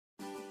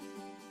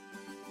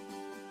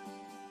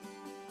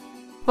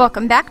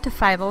Welcome back to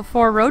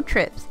 504 Road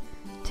Trips.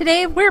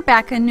 Today we're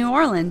back in New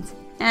Orleans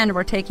and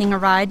we're taking a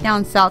ride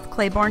down South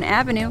Claiborne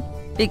Avenue,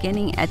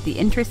 beginning at the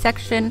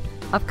intersection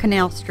of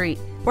Canal Street,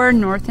 where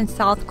North and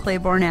South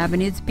Claiborne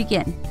Avenues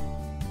begin.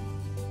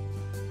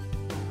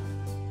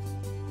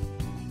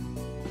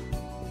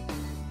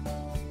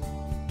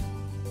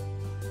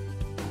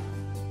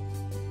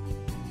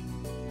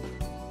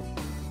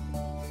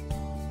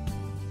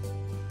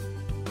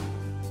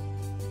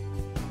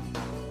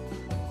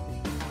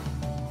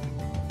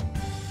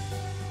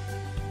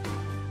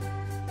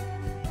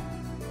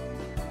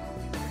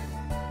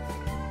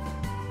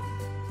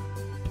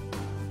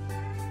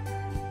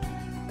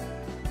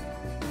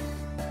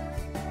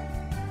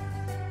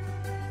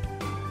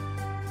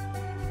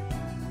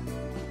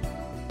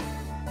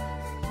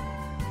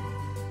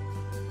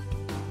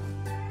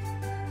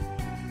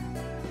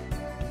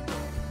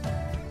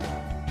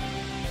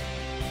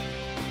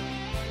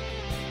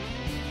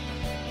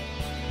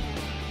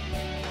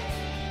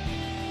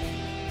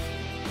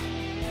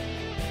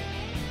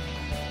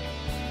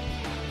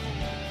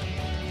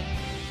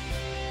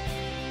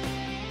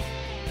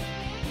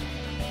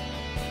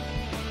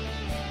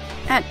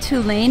 At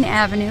Tulane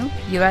Avenue,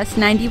 US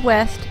 90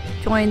 West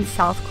joins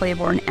South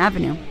Claiborne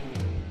Avenue.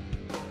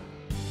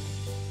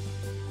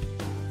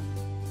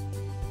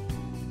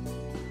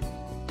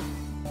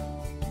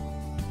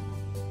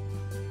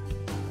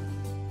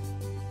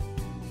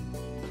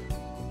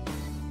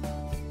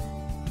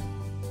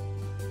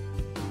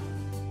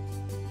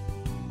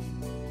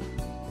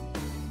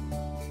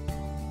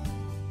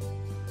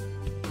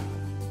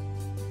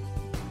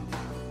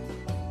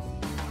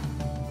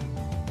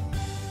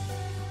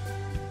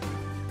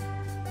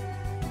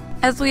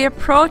 As we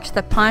approach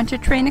the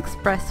Pontchartrain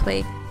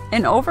Expressway,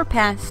 an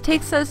overpass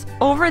takes us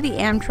over the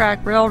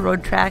Amtrak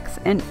railroad tracks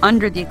and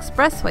under the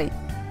expressway.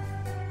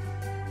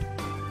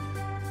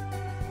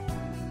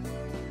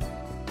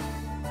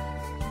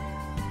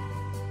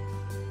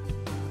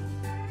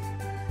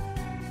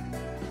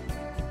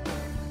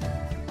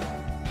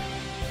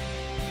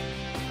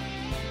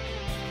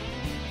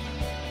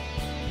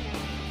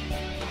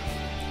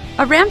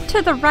 A ramp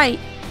to the right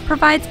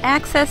provides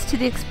access to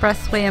the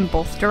expressway in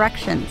both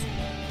directions.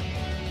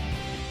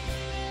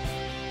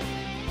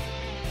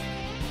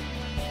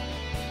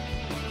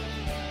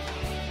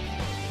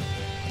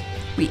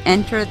 We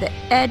enter the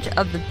edge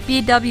of the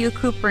B.W.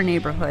 Cooper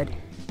neighborhood,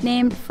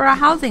 named for a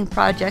housing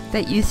project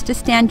that used to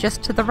stand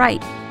just to the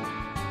right.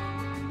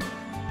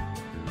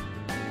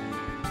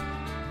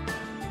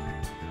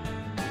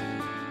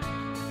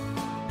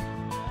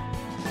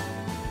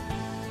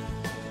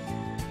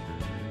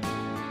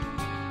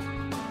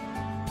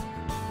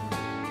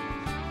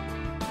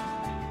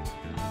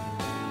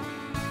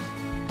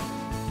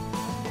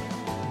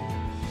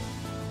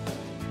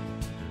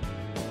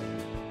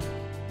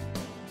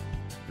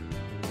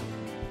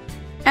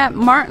 At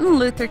Martin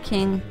Luther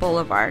King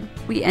Boulevard,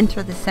 we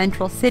enter the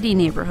Central City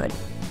neighborhood.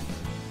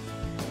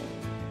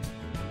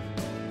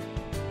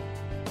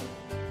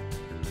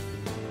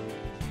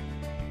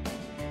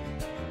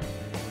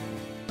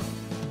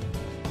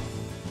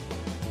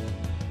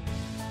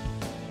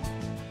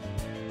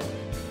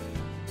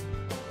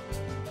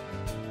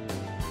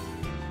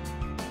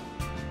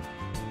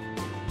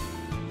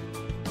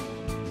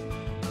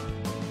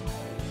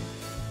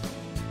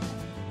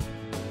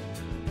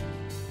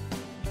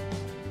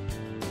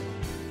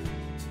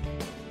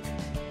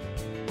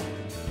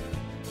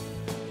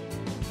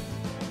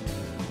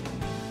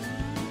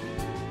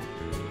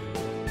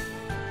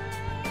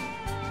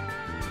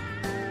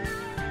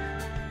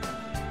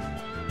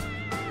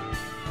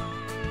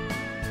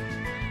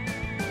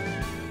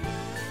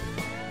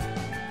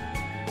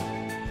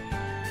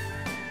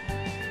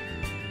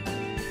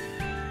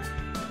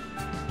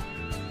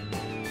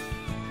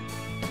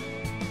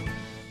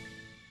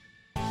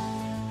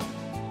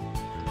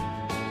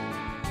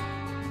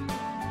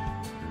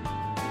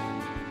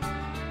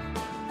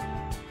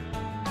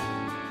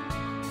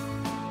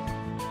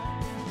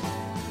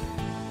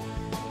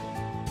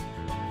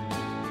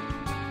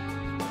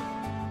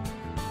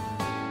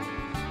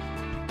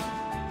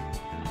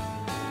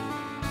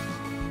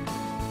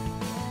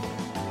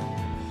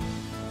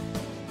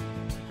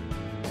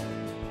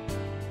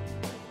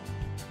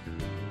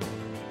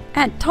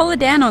 At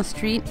Toledano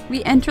Street,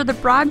 we enter the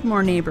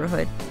Broadmoor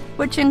neighborhood,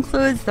 which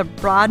includes the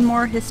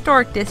Broadmoor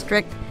Historic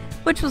District,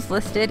 which was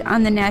listed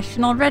on the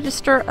National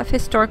Register of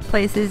Historic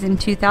Places in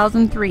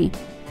 2003.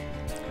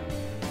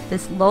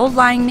 This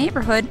low-lying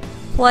neighborhood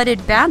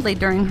flooded badly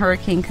during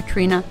Hurricane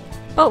Katrina,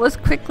 but was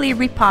quickly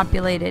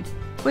repopulated,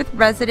 with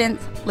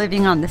residents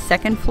living on the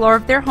second floor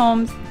of their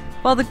homes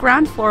while the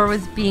ground floor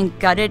was being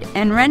gutted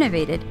and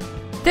renovated.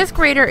 This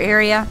greater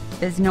area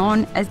is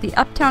known as the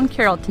Uptown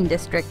Carrollton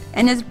District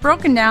and is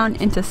broken down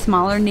into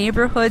smaller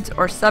neighborhoods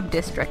or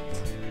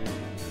sub-districts.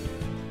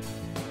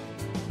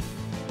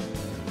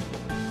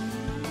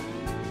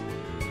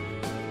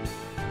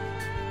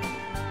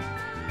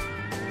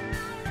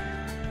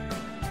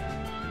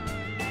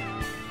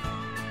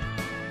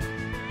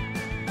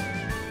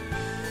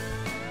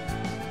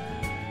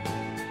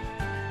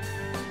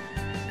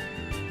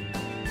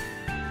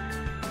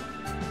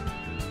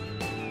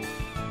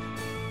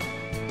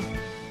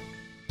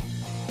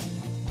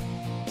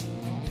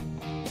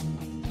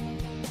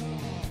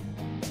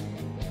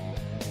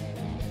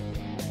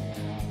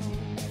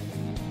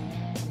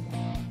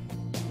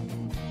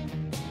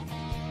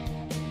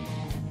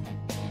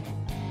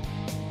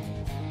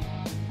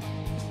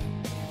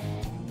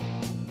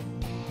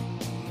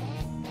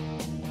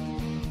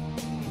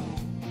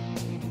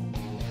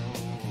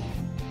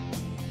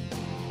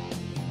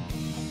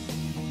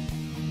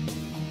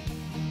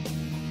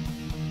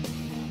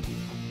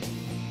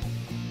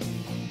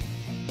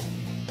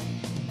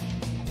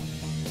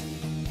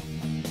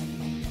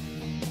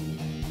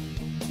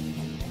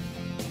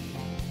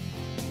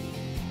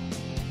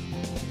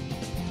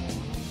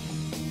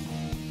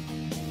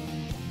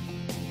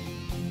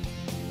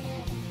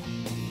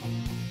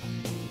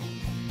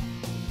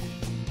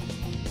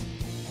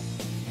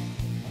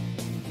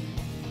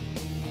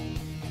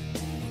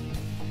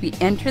 we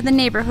enter the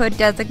neighborhood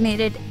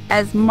designated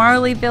as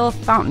Marleyville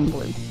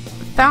Fontainebleau.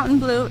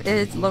 Fontainebleau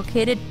is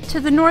located to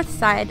the north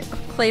side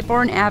of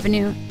Claiborne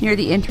Avenue near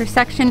the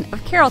intersection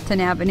of Carrollton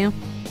Avenue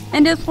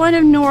and is one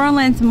of New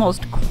Orleans'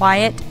 most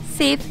quiet,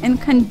 safe,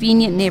 and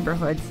convenient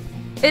neighborhoods.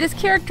 It is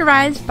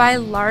characterized by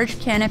large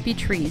canopy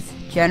trees,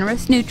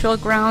 generous neutral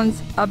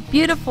grounds, a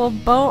beautiful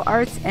Beaux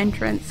Arts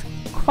entrance,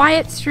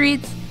 quiet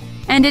streets,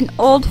 and an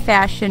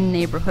old-fashioned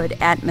neighborhood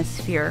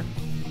atmosphere.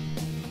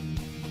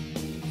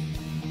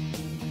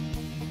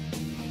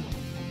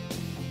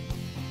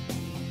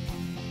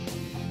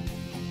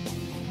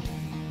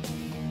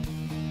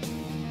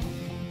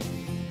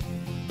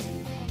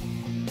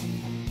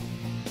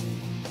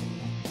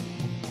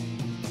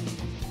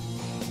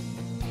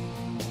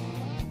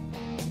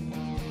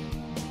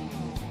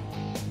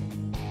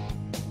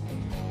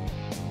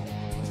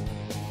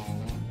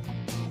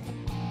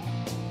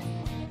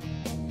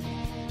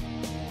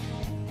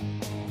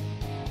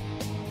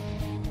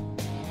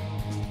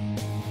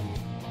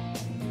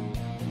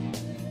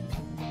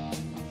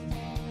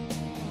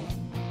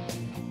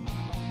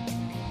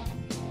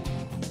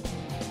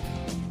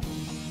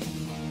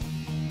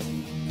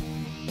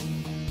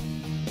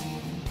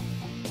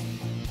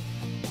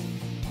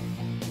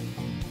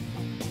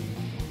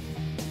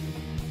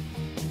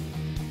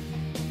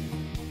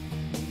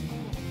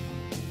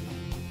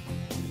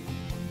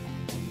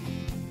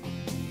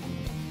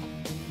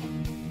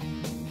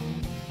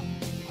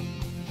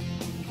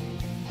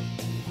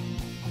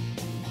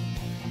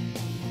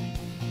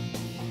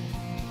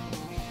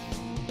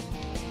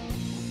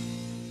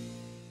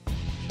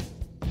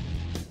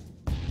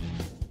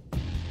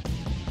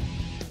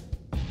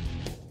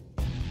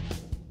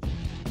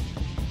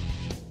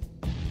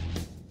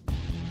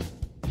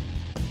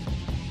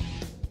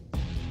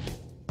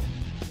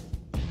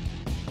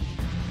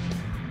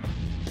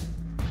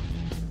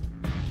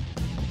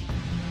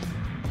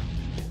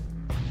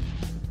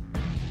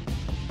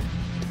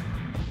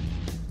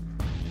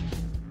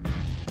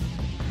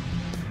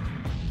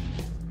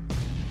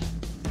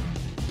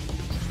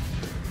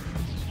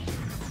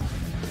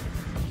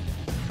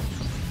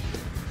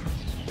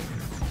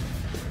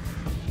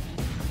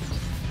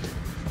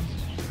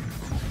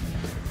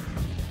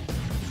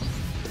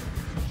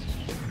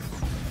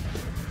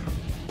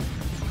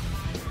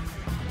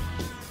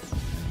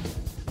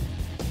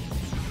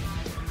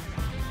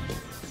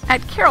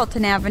 At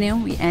Carrollton Avenue,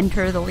 we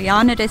enter the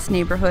Leonidas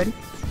neighborhood,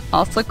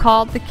 also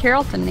called the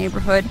Carrollton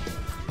neighborhood,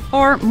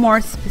 or more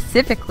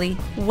specifically,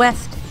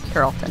 West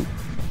Carrollton.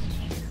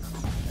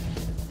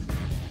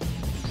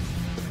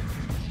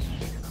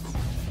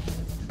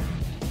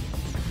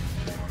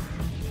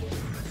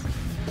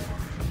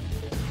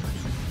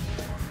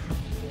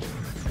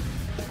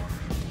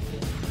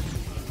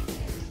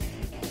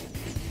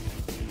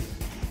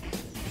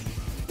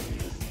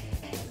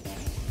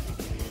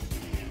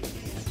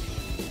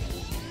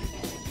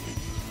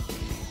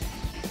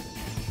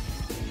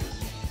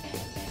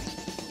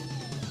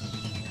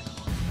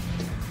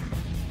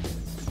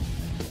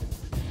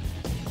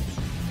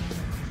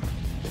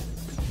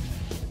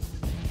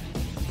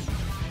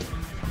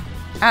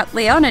 At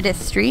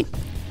Leonidas Street,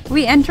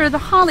 we enter the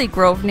Holly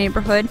Grove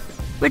neighborhood,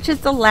 which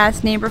is the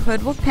last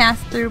neighborhood we'll pass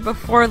through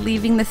before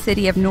leaving the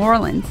city of New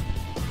Orleans.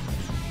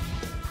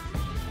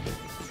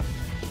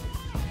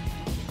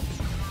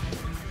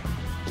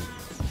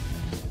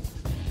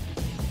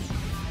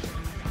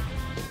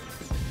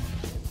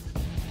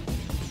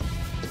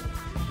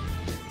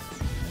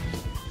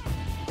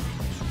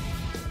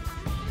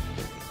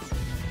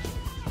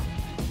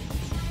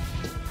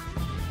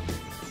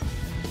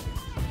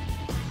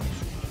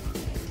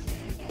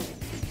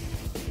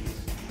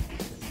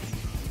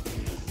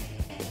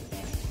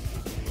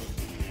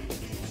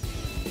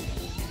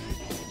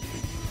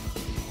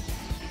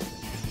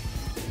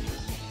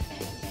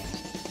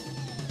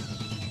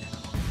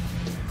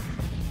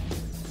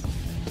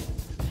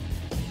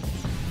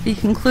 We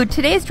conclude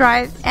today's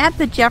drive at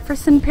the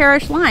Jefferson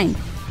Parish line.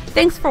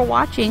 Thanks for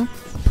watching.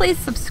 Please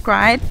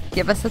subscribe,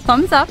 give us a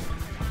thumbs up,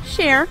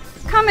 share,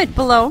 comment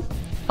below,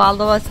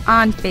 follow us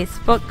on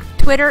Facebook,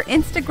 Twitter,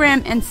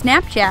 Instagram, and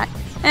Snapchat,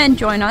 and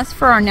join us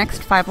for our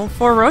next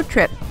 504 road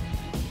trip.